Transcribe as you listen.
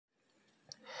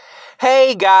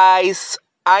Hey guys,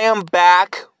 I am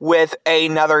back with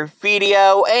another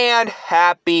video and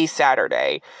happy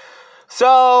Saturday.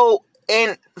 So,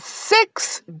 in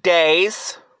 6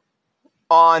 days,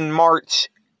 on March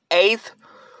 8th,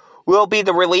 will be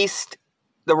the release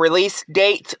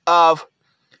date of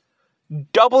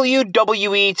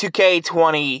WWE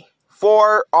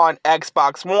 2K24 on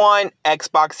Xbox One,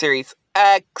 Xbox Series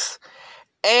X,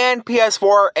 and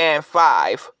PS4 and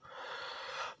 5.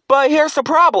 But here's the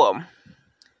problem.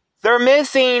 They're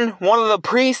missing one of the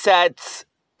presets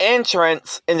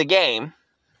entrants in the game.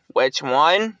 Which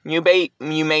one, you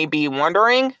may be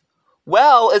wondering?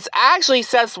 Well, it's actually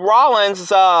Seth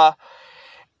Rollins'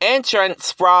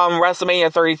 entrance from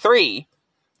WrestleMania 33.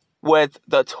 With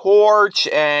the torch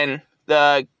and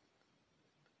the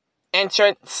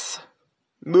entrance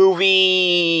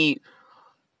movie,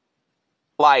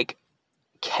 like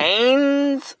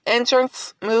Kane's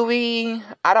entrance movie?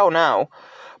 I don't know.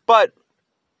 But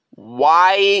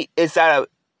why is that an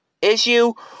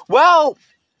issue? Well,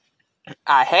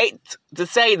 I hate to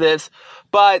say this,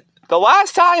 but the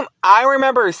last time I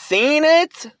remember seeing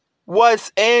it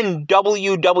was in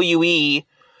WWE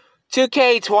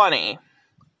 2K20.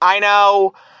 I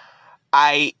know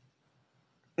I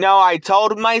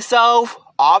told myself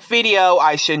off video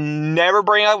I should never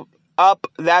bring up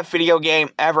that video game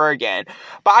ever again.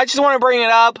 But I just want to bring it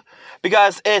up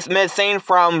because it's missing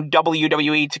from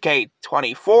WWE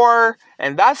 2K24,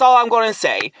 and that's all I'm going to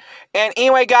say. And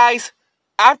anyway, guys,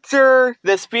 after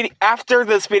this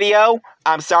video,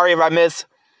 I'm sorry if I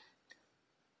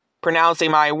mispronouncing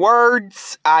my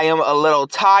words. I am a little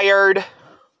tired.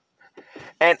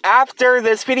 And after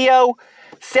this video,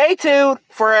 stay tuned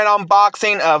for an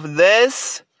unboxing of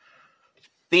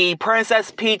the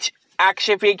Princess Peach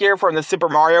action figure from the Super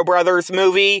Mario Brothers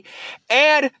movie,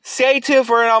 and stay tuned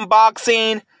for an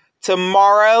unboxing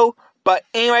tomorrow. But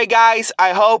anyway, guys,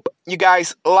 I hope you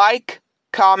guys like,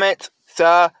 comment,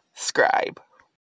 subscribe.